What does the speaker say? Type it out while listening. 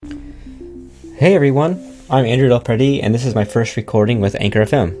Hey everyone, I'm Andrew Del Preti, and this is my first recording with Anchor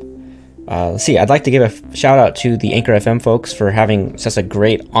FM. Let's see, I'd like to give a shout out to the Anchor FM folks for having such a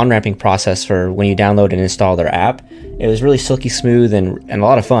great on-ramping process for when you download and install their app. It was really silky smooth and a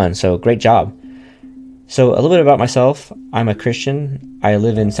lot of fun, so great job. So a little bit about myself. I'm a Christian. I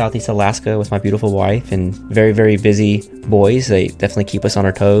live in Southeast Alaska with my beautiful wife and very, very busy boys. They definitely keep us on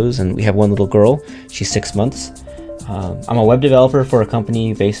our toes, and we have one little girl. She's 6 months. I'm a web developer for a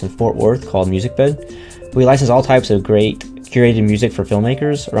company based in Fort Worth called MusicBed. We license all types of great curated music for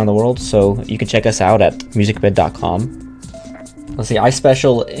filmmakers around the world, so you can check us out at musicbed.com. Let's see, I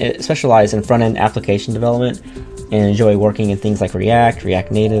specialize in front-end application development and enjoy working in things like React,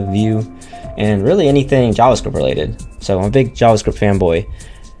 React Native, Vue, and really anything JavaScript related. So I'm a big JavaScript fanboy.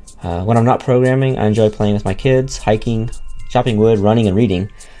 When I'm not programming, I enjoy playing with my kids, hiking, chopping wood, running, and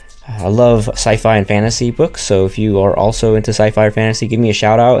reading. I love sci-fi and fantasy books, so if you are also into sci-fi or fantasy, give me a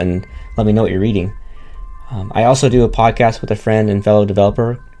shout out and let me know what you're reading. I also do a podcast with a friend and fellow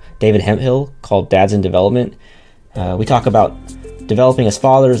developer, David Hemphill, called Dads in Development. We talk about developing as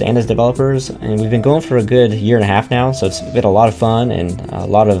fathers and as developers, and we've been going for a good year and a half now, so it's been a lot of fun and a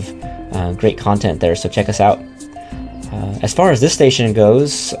lot of great content there, so check us out. As far as this station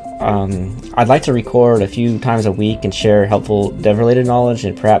goes, I'd like to record a few times a week and share helpful dev-related knowledge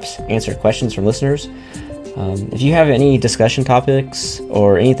and perhaps answer questions from listeners. If you have any discussion topics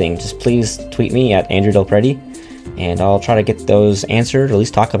or anything, just please tweet me at Andrew Del Preti, and I'll try to get those answered, or at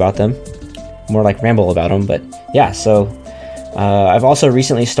least talk about them. More like ramble about them, but yeah, so I've also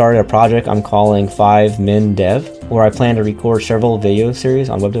recently started a project I'm calling 5 Min Dev, where I plan to record several video series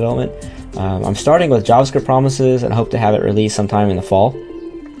on web development. I'm starting with JavaScript promises and hope to have it released sometime in the fall.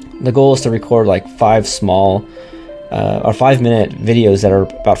 The goal is to record like 5 small or 5-minute videos that are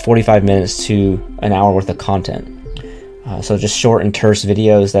about 45 minutes to an hour worth of content. So just short and terse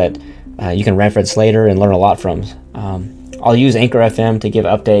videos that you can reference later and learn a lot from. I'll use Anchor FM to give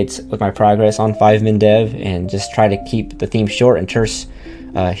updates with my progress on 5 Min Dev and just try to keep the theme short and terse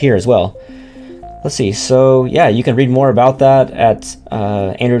here as well. Let's see, so yeah, you can read more about that at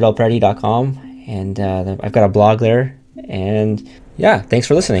andrewdelpreti.com, and I've got a blog there, and yeah, thanks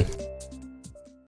for listening.